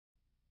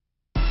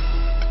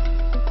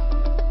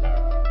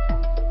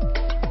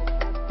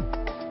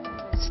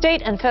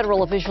State and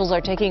federal officials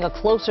are taking a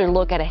closer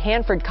look at a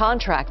Hanford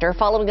contractor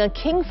following a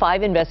King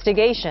 5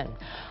 investigation.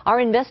 Our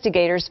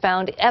investigators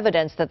found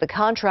evidence that the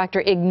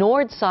contractor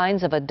ignored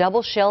signs of a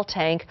double shell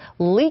tank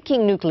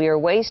leaking nuclear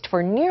waste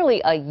for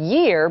nearly a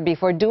year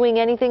before doing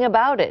anything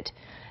about it.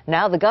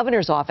 Now the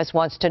governor's office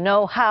wants to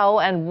know how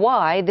and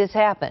why this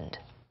happened.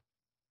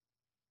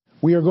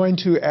 We are going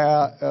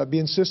to be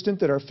insistent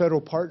that our federal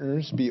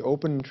partners be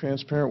open and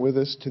transparent with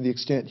us to the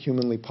extent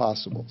humanly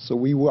possible. So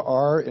we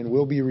are and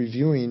will be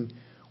reviewing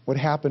what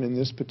happened in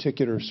this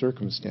particular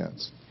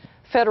circumstance.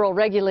 Federal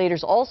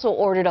regulators also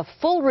ordered a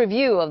full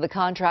review of the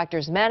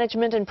contractor's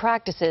management and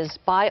practices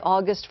by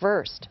August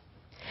 1st.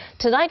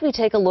 Tonight we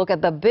take a look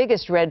at the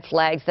biggest red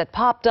flags that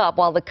popped up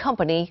while the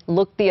company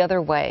looked the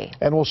other way.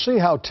 And we'll see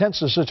how tense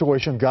the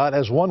situation got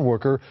as one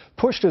worker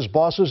pushed his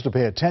bosses to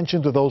pay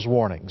attention to those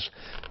warnings.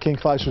 King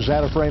 5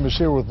 Susanna Frame is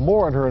here with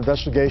more on her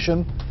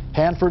investigation,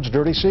 Hanford's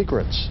Dirty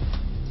Secrets.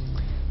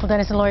 Well,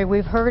 Dennis and Lori,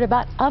 we've heard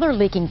about other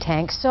leaking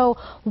tanks, so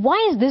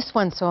why is this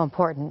one so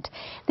important?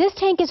 This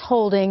tank is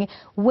holding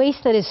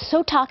waste that is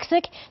so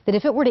toxic that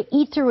if it were to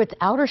eat through its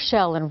outer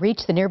shell and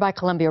reach the nearby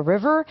Columbia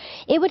River,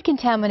 it would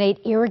contaminate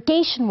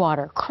irrigation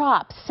water,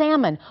 crops,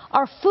 salmon,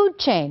 our food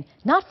chain,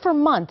 not for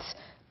months,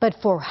 but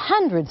for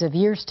hundreds of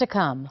years to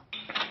come.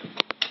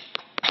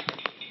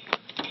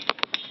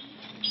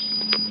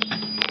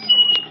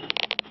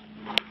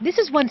 This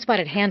is one spot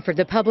at Hanford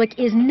the public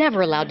is never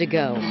allowed to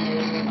go.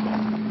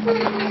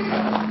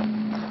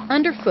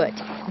 Underfoot,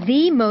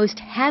 the most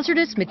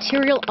hazardous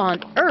material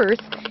on Earth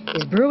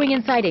is brewing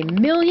inside a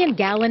 1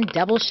 million-gallon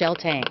double-shell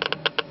tank.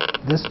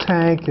 This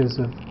tank is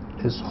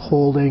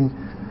holding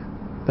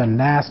the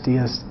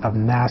nastiest of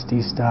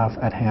nasty stuff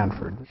at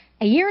Hanford.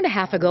 A year and a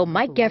half ago,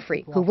 Mike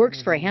Geffrey, who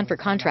works for a Hanford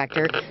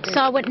contractor,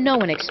 saw what no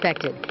one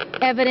expected.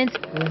 Evidence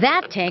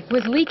that tank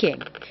was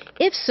leaking.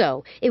 If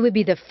so, it would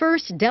be the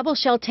first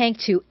double-shell tank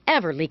to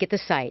ever leak at the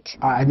site.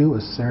 I knew it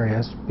was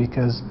serious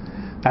because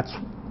that's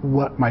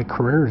what my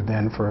career has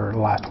been for the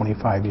last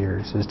 25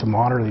 years, is to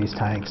monitor these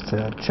tanks,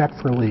 to check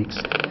for leaks.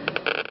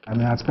 I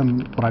mean, that's been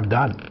what I've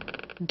done.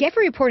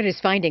 Geffrey reported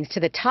his findings to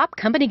the top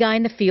company guy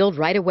in the field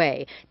right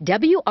away,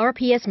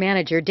 WRPS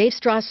manager Dave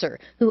Strasser,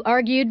 who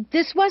argued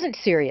this wasn't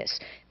serious,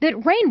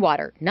 that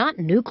rainwater, not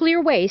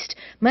nuclear waste,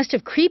 must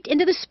have creeped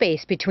into the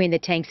space between the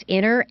tank's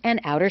inner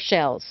and outer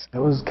shells. It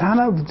was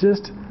kind of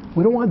just,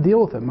 we don't want to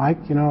deal with it, Mike,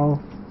 you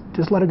know,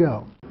 just let it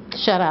go.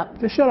 Shut up.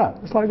 Just shut up,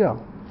 just let it go.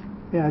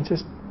 Yeah,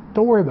 just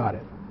don't worry about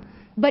it.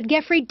 But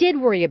Geffrey did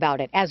worry about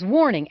it as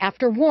warning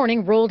after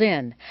warning rolled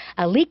in.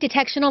 A leak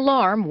detection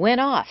alarm went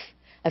off.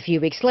 A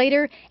few weeks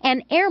later,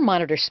 an air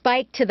monitor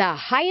spiked to the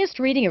highest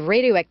reading of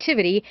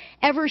radioactivity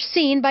ever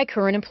seen by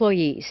current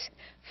employees.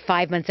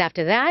 5 months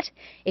after that,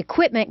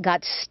 equipment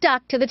got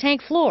stuck to the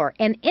tank floor,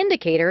 an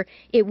indicator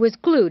it was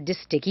glued to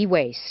sticky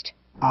waste.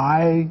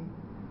 I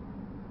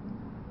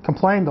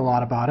complained a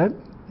lot about it.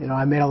 You know,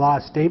 I made a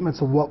lot of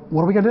statements of what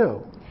are we going to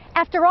do?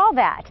 After all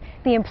that,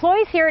 the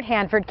employees here at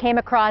Hanford came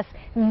across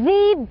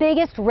the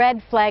biggest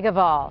red flag of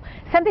all,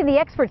 something the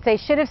experts say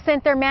should have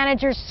sent their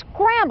managers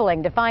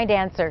scrambling to find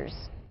answers.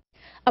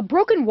 A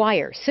broken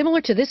wire,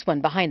 similar to this one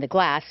behind the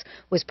glass,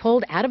 was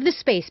pulled out of the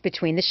space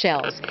between the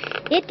shells.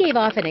 It gave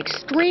off an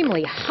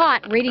extremely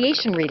hot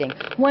radiation reading,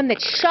 one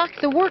that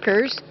shocked the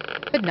workers,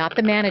 but not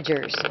the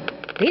managers.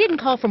 They didn't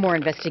call for more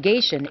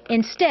investigation.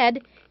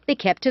 Instead, they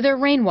kept to their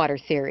rainwater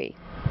theory.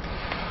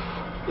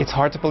 It's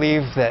hard to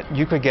believe that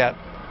you could get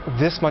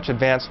this much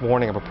advance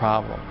warning of a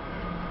problem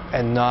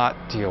and not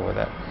deal with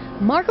it.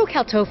 Marco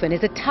Kaltofen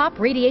is a top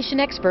radiation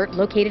expert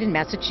located in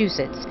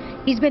Massachusetts.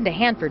 He's been to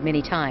Hanford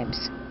many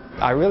times.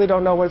 I really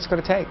don't know what it's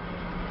going to take.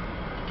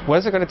 What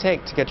is it going to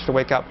take to get you to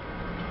wake up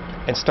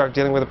and start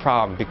dealing with a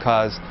problem?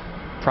 Because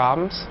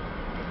problems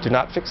do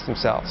not fix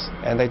themselves,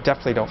 and they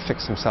definitely don't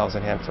fix themselves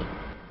at Hanford.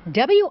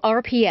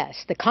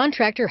 WRPS, the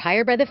contractor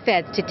hired by the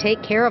feds to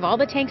take care of all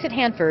the tanks at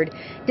Hanford,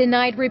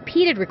 denied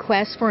repeated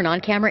requests for an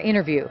on-camera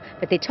interview,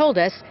 but they told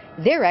us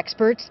their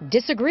experts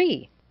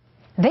disagree.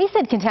 They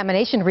said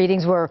contamination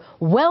readings were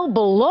well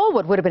below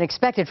what would have been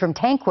expected from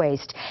tank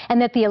waste,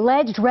 and that the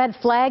alleged red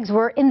flags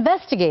were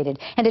investigated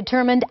and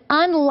determined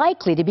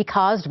unlikely to be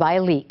caused by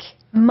a leak.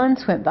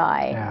 Months went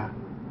by. Yeah.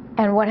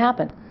 And what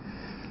happened?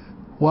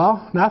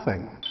 Well,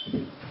 nothing.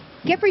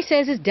 Geffrey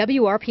says his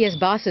WRPS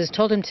bosses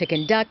told him to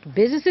conduct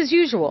business as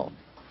usual,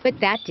 but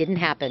that didn't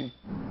happen.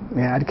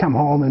 Yeah, I'd come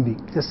home and be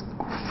just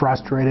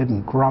frustrated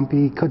and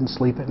grumpy, couldn't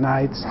sleep at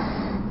nights.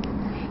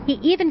 He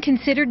even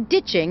considered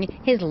ditching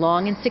his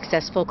long and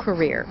successful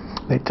career.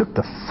 They took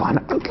the fun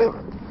out of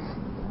it.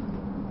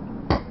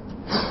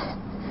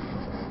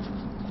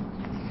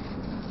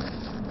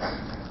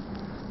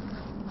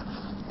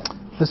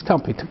 This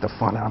company took the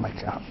fun out of my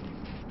job.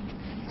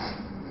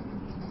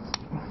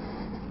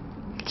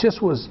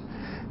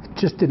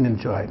 Just didn't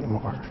enjoy it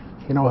anymore.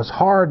 You know, it's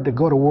hard to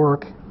go to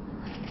work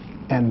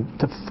and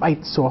to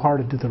fight so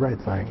hard to do the right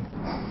thing.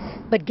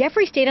 But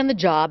Geffrey stayed on the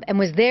job and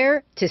was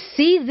there to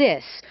see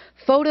this.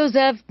 Photos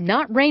of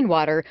not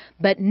rainwater,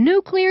 but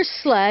nuclear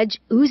sludge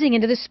oozing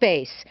into the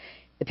space.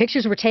 The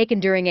pictures were taken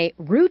during a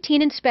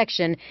routine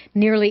inspection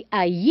nearly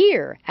a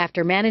year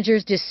after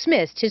managers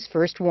dismissed his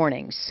first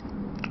warnings.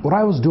 What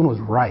I was doing was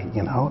right,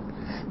 you know,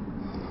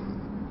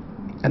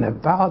 and it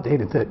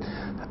validated that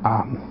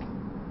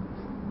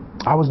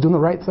I was doing the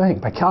right thing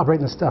by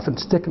calibrating the stuff and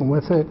sticking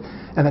with it,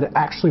 and that it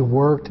actually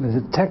worked, and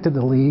it detected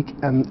the leak,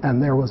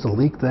 and there was a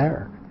leak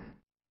there.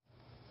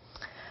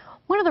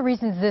 One of the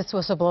reasons this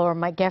whistleblower,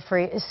 Mike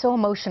Geffrey, is so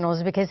emotional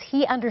is because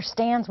he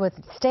understands what's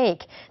at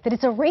stake, that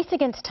it's a race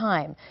against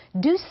time.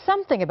 Do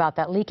something about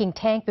that leaking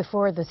tank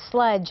before the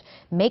sludge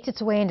makes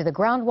its way into the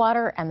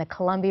groundwater and the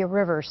Columbia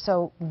River.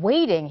 So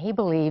waiting, he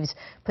believes,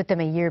 put them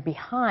a year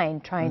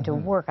behind trying to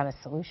work on a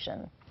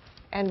solution.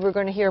 And we're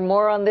going to hear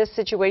more on this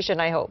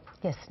situation, I hope.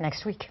 Yes,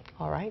 next week.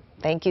 All right.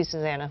 Thank you,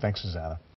 Susanna. Thanks, Susanna.